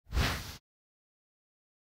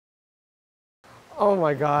Oh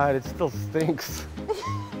my God, it still stinks.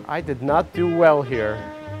 I did not do well here.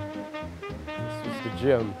 This was the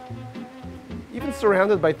gym. Even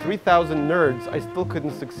surrounded by 3,000 nerds, I still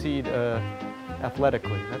couldn't succeed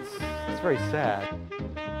athletically. That's very sad.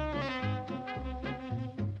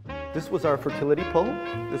 This was our fertility pole,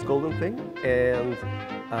 this golden thing, and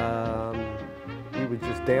we would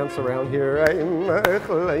just dance around here.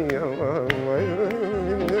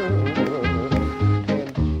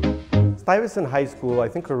 Stuyvesant High School, I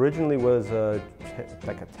think originally was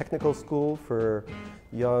like a technical school for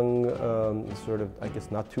young, sort of, I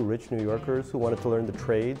guess, not too rich New Yorkers who wanted to learn the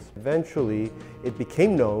trades. Eventually, it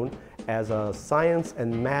became known as a science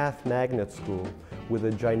and math magnet school with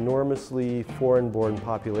a ginormously foreign-born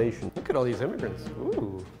population. Look at all these immigrants.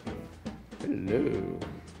 Ooh, hello.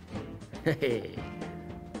 Hey,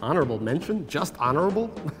 honorable mention? Just honorable?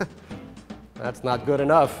 That's not good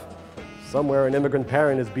enough. Somewhere an immigrant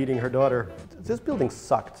parent is beating her daughter. This building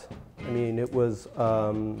sucked. I mean, it was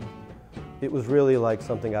really like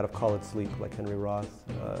something out of Call It Sleep, like Henry Roth.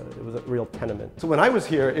 It was a real tenement. So when I was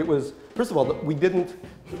here, it was, first of all,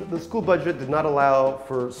 the school budget did not allow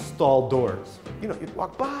for stall doors. You know, you'd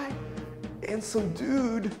walk by and some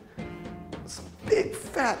big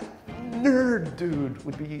fat nerd dude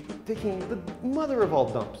would be taking the mother of all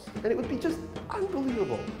dumps. And it would be just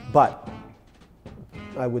unbelievable. But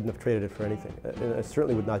I wouldn't have traded it for anything. And I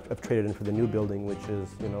certainly would not have traded it for the new building, which is,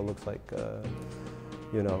 you know, looks like,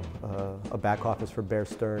 you know, a back office for Bear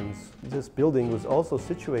Stearns. This building was also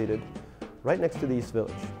situated right next to the East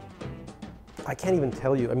Village. I can't even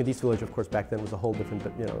tell you, I mean, the East Village, of course, back then was a whole different,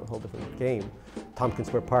 you know, a whole different game. Tompkins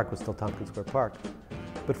Square Park was still Tompkins Square Park.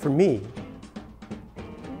 But for me,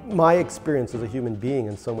 my experience as a human being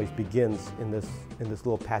in some ways begins in this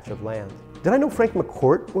little patch of land. Did I know Frank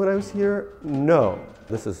McCourt when I was here? No.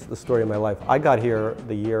 This is the story of my life. I got here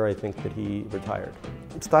the year, I think, that he retired.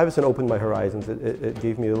 Stuyvesant opened my horizons. It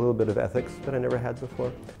gave me a little bit of ethics that I never had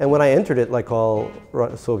before. And when I entered it, like all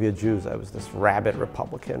Soviet Jews, I was this rabid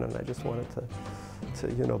Republican, and I just wanted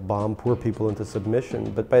to you know, bomb poor people into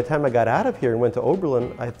submission. But by the time I got out of here and went to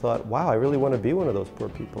Oberlin, I thought, wow, I really want to be one of those poor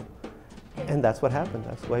people. And that's what happened.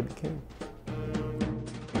 That's who I became.